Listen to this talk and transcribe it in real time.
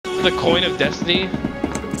the coin of destiny?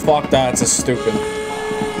 Fuck that, it's a stupid.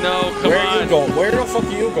 No, come on. Where are you going? Where the fuck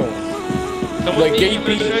are you going? Come like, with me, I'm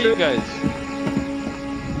gonna show you guys.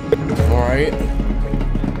 Alright.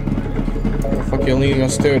 Where the fuck are you leading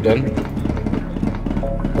us to then?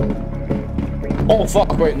 Oh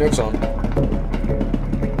fuck, wait, nuke's on.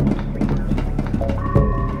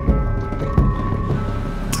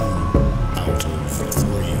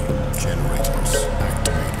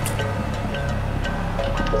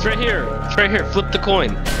 It's right here. It's right here. Flip the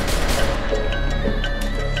coin.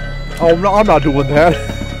 Oh, no, I'm not doing that.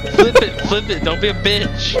 Flip it. Flip it. Don't be a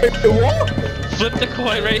bitch. Wait, what? Flip the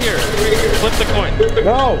coin right here. Flip the coin.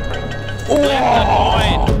 No. Flip the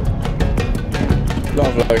coin.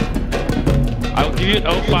 Lovely. I'll give you an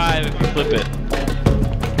 05 if you flip it.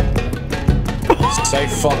 Say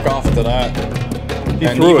fuck off to that. He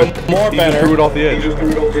and threw even it. More he better. Just threw it off the edge.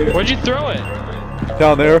 Where'd you throw it?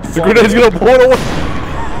 Down there. The grenade's gonna blow it away.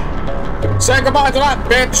 Say goodbye to that,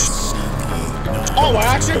 bitch! Oh, I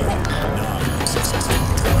actually...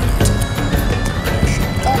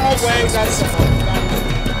 Oh, wait, that's...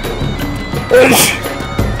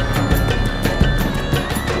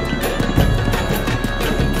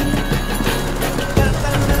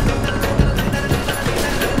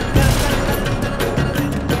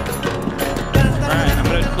 Alright, I'm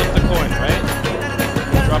gonna flip the coin, right?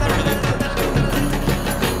 Drop everything first.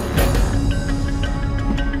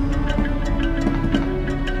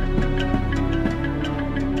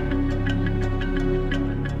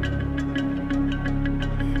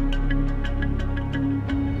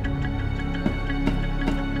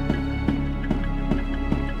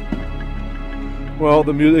 Well,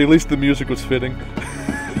 at least the music was fitting.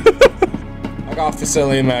 I got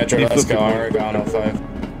facility manager, let's go, I already got 05.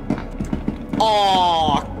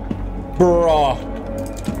 Aww, bruh.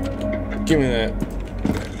 Give me that.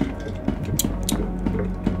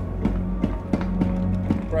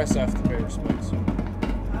 Press F to pay respects.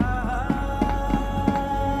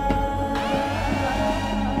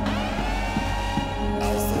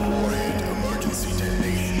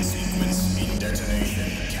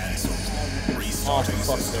 Oh, for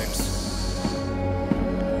fuck's sake.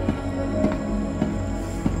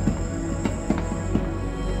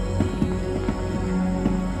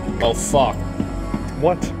 Oh, fuck.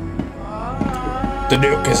 What? The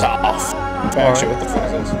nuke is off. Actually, what the fuck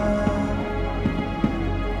is this?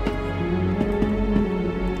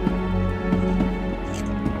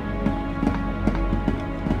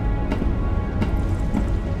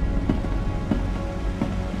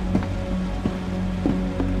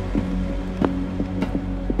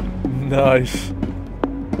 Nice.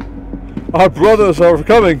 Our brothers are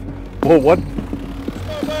coming. Whoa, what?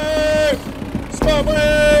 Spot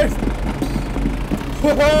wave!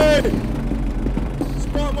 Spot wave!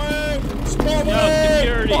 Spot wave! Spot Yo, wave!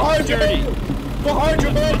 security, Behind security. you! Behind you,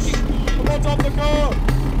 bitch! I'm on top of the car!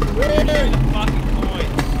 Give me the fucking coin.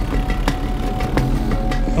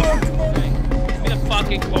 Give me the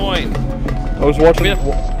fucking coin. I was watching.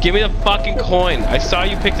 Give me the fucking coin. I saw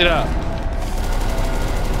you picked it up.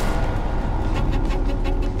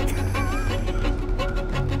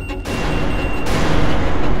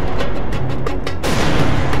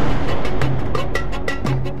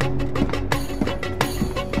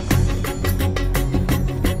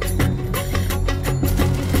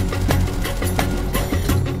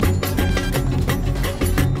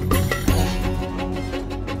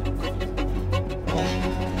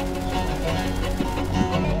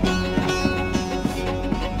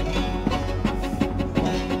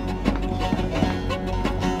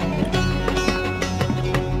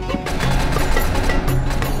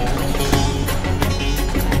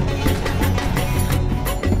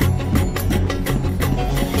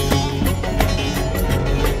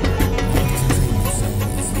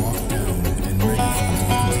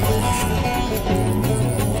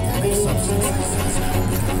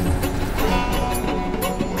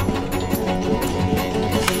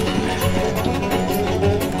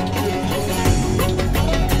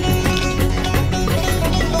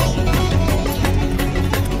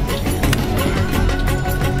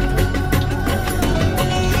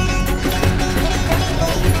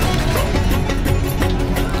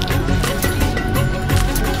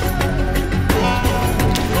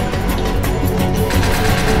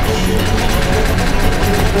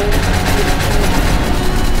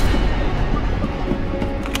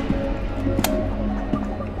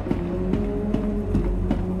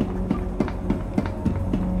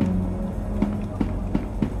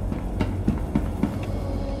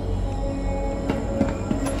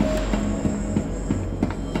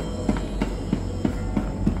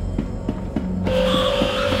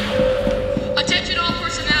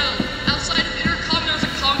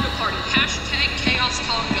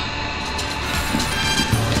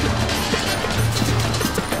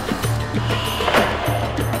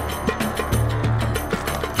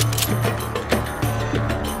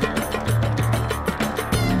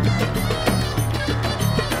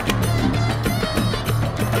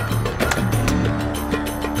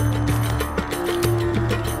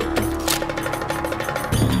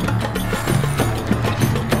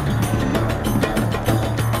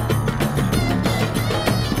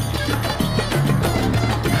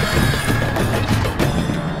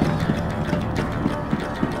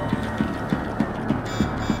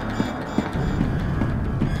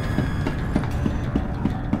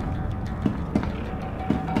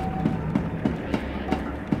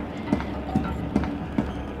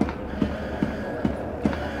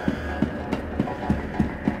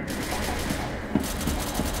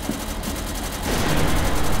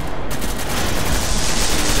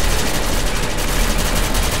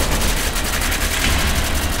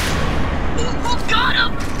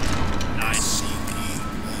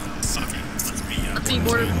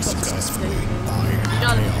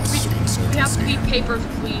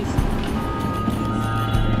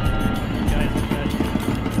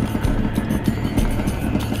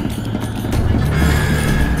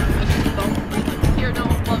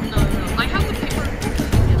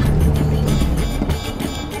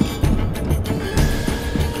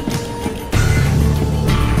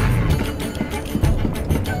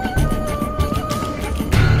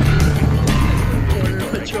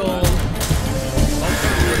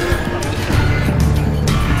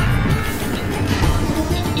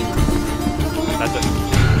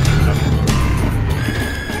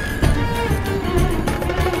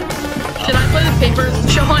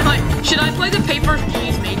 Should I play the papers,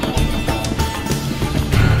 please, maybe?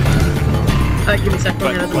 Give me a second.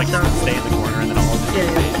 But like, stay in the corner, and then I'll just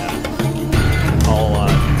I'll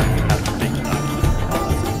have to make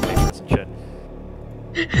papers and shit.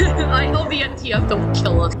 I hope the NTF don't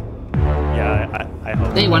kill us. Yeah, I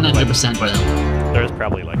hope. They 100% will. There's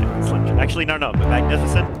probably like a slim chance. Actually, no, but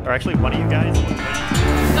Magnificent, or actually one of you guys.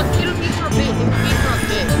 It'll be for a bit. It'll be for a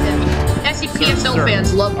bit. SCPSL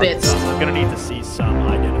fans love bits. I'm gonna need to see some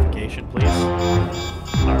identification, please.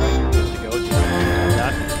 Alright, you're good to go. Just grab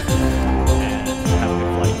that. And have a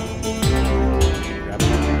good flight. Can you grab it?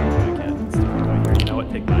 No, I can't. It's still going here. You know what?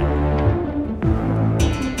 Take mine.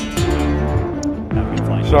 Have a good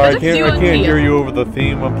flight. Sorry, I can't hear you over the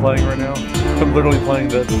theme I'm playing right now. I'm literally playing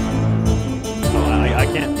that. Oh, I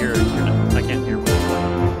can't hear. I can't hear what you're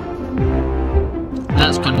playing.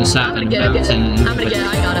 That's kind of sad. I'm gonna get it.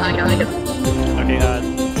 I got it. Okay,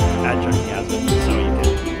 add Chucky has it, so you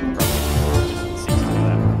can probably just cease to do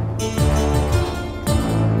that.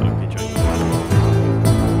 Okay, Chucky.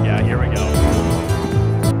 Yeah, here we go.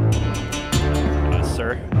 Sir,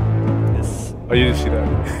 this... Oh, you didn't see that?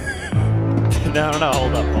 No,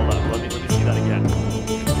 hold up. Let me see that again.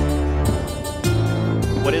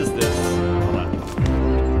 What is this? Hold on.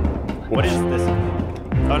 What is this?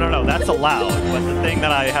 Oh, no, that's allowed, but the thing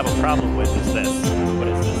that I have a problem with is this. What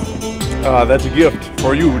is this? That's a gift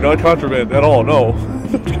for you, not contraband at all, no.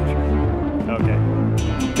 Okay.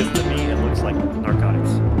 Because to me, it looks like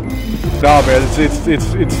narcotics. Nah, man,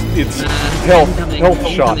 it's health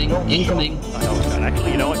shot. Incoming.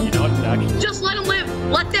 Actually, you know what? Actually... Just let them live.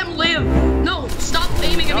 Let them live. No, stop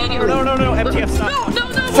aiming immediately. No, MTF, stop. No.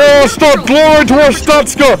 Full stop, glory to our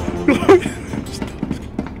Statska!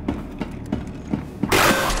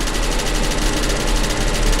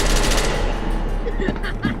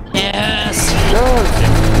 Yes!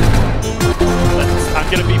 I'm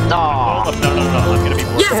gonna be... No, I'm gonna be...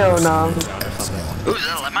 Yeah. Hell no. Ooh, is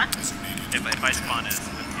that a lemon? If I spawn it...